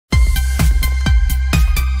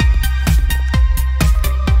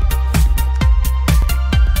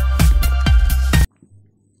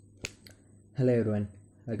everyone,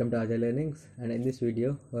 welcome to RPALEARNERS, and in this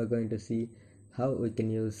video we're going to see how we can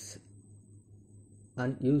use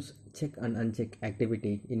check and uncheck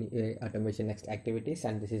activity in UiAutomation Next activities.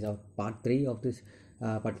 And this is our part 3 of this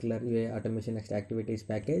particular UiAutomation Next activities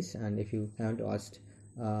package. And if you haven't watched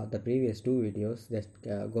the previous 2 videos, just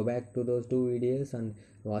go back to those 2 videos and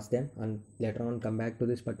watch them, and later on come back to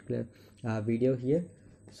this particular video here.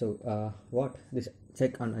 So what this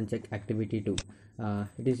check and uncheck activity do?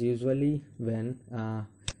 It is usually when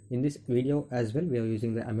in this video as well we are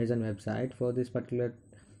using the Amazon website for this particular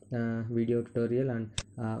video tutorial. And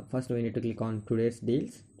first we need to click on today's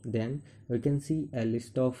deals. Then we can see a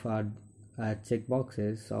list of check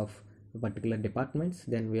boxes of particular departments.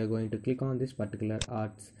 Then we are going to click on this particular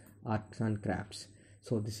arts and crafts.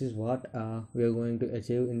 So this is what we are going to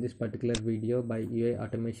achieve in this particular video by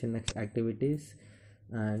UiAutomation Next activities.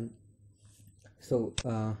 And so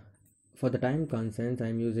for the time constraints, I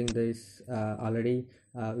am using this already.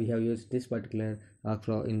 We have used this particular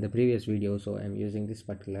workflow in the previous video, so I am using this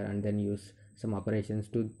particular and then use some operations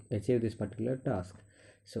to achieve this particular task.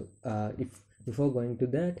 So if before going to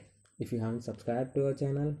that, if you haven't subscribed to our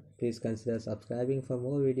channel, please consider subscribing for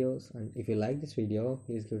more videos. And if you like this video,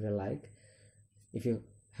 please give it a like. If you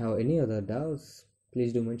have any other doubts,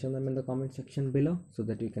 please do mention them in the comment section below so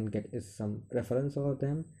that we can get some reference over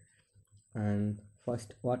them. And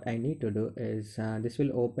first what I need to do is this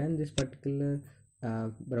will open this particular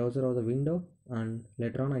browser or the window, and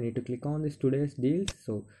later on I need to click on this today's deals.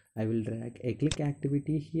 So I will drag a click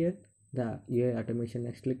activity here, the UiAutomation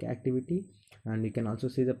Next click activity, and you can also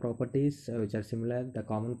see the properties which are similar. The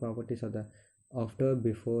common properties are the after,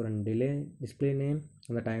 before, and delay, display name,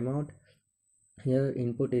 and the timeout. Here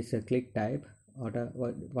input is a click type.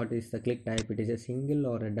 What is the click type? It is a single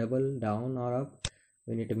or a double, down or up.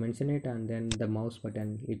 We need to mention it. And then the mouse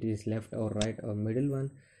button, it is left or right or middle one.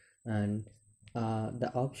 And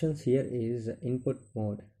the options here is input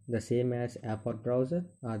mode, the same as app or browser,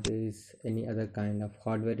 or there is any other kind of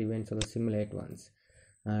hardware events or the simulate ones.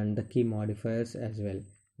 And the key modifiers as well.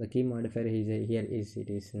 The key modifier here is it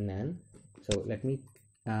is none. So let me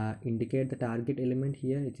indicate the target element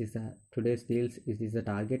here, which is today's deals. It is the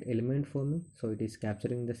target element for me, so it is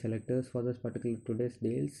capturing the selectors for this particular today's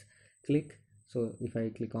deals click. So if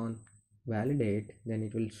I click on validate, then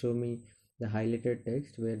it will show me the highlighted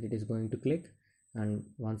text where it is going to click. And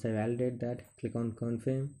once I validate that, click on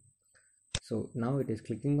confirm. So now it is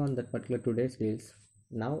clicking on that particular today's deals.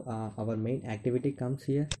 Now our main activity comes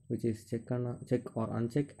here, which is check or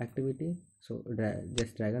uncheck activity. So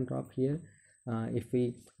just drag and drop here. If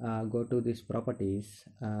we go to these properties,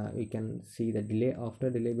 we can see the delay after,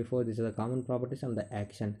 delay before. These are the common properties, and the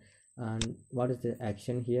action. And what is the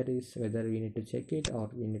action here is whether we need to check it or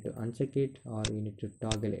we need to uncheck it or we need to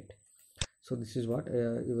toggle it. So this is what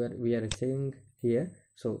we are saying here.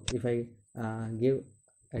 So if I give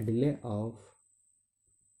a delay of,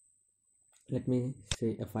 let me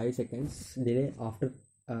say a 5 seconds delay after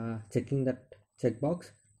checking that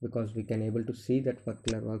checkbox, because we can able to see that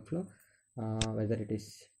particular workflow whether it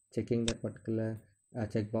is checking that particular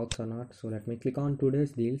checkbox or not. So let me click on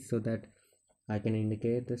today's deals so that I can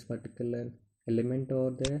indicate this particular element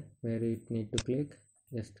over there where it need to click.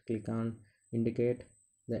 Just click on indicate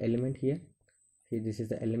the element here. This is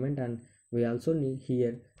the element, and we also need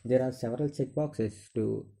here, there are several checkboxes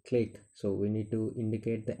to click, so we need to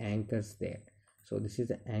indicate the anchors there. So this is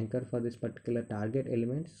the anchor for this particular target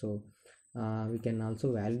element. So we can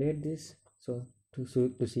also validate this, so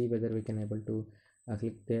to see whether we can able to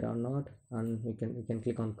click there or not, and we can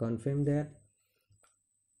click on confirm there.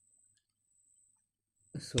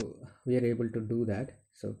 So we are able to do that.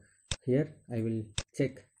 So here I will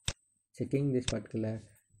checking this particular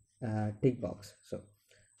tick box.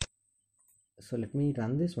 So let me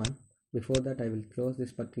run this one. Before that, I will close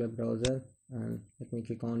this particular browser and let me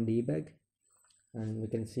click on debug, and we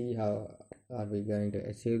can see how are we going to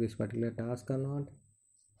achieve this particular task or not.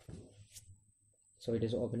 So it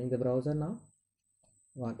is opening the browser now.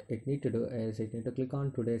 What it need to do is it need to click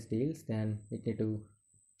on today's deals, then it need to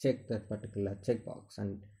check that particular checkbox,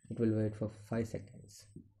 and it will wait for 5 seconds.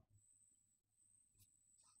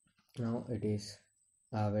 Now it is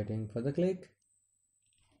waiting for the click.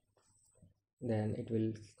 Then it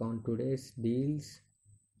will click on today's deals.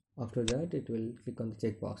 After that, it will click on the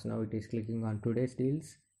checkbox. Now it is clicking on today's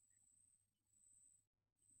deals.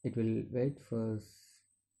 It will wait for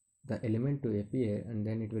the element to appear, and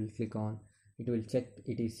then it will click on, it will check,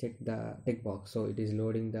 it is checked the checkbox. So it is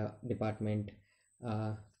loading the department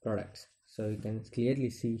products. So you can clearly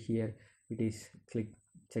see here it is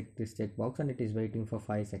check this checkbox, and it is waiting for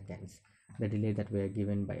 5 seconds, the delay that were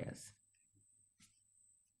given by us.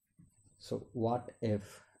 So what if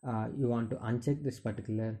you want to uncheck this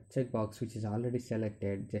particular checkbox which is already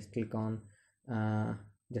selected? Just click on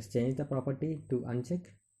just change the property to uncheck,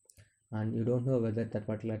 and you don't know whether that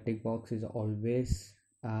particular tick box is always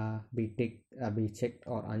be checked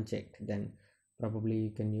or unchecked, then probably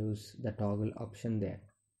you can use the toggle option there.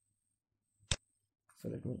 So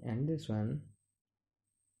let me end this one.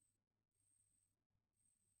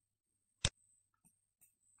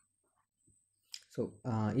 So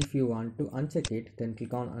if you want to uncheck it, then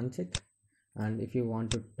click on uncheck, and if you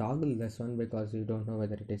want to toggle this one because you don't know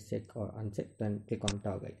whether it is check or uncheck, then click on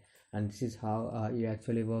toggle. And this is how you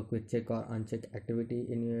actually work with check or uncheck activity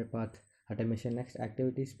in UiPath Automation Next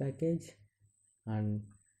activities package. And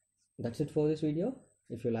that's it for this video.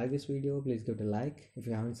 If you like this video, please give it a like. If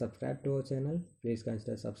you haven't subscribed to our channel, please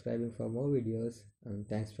consider subscribing for more videos, and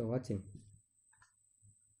thanks for watching.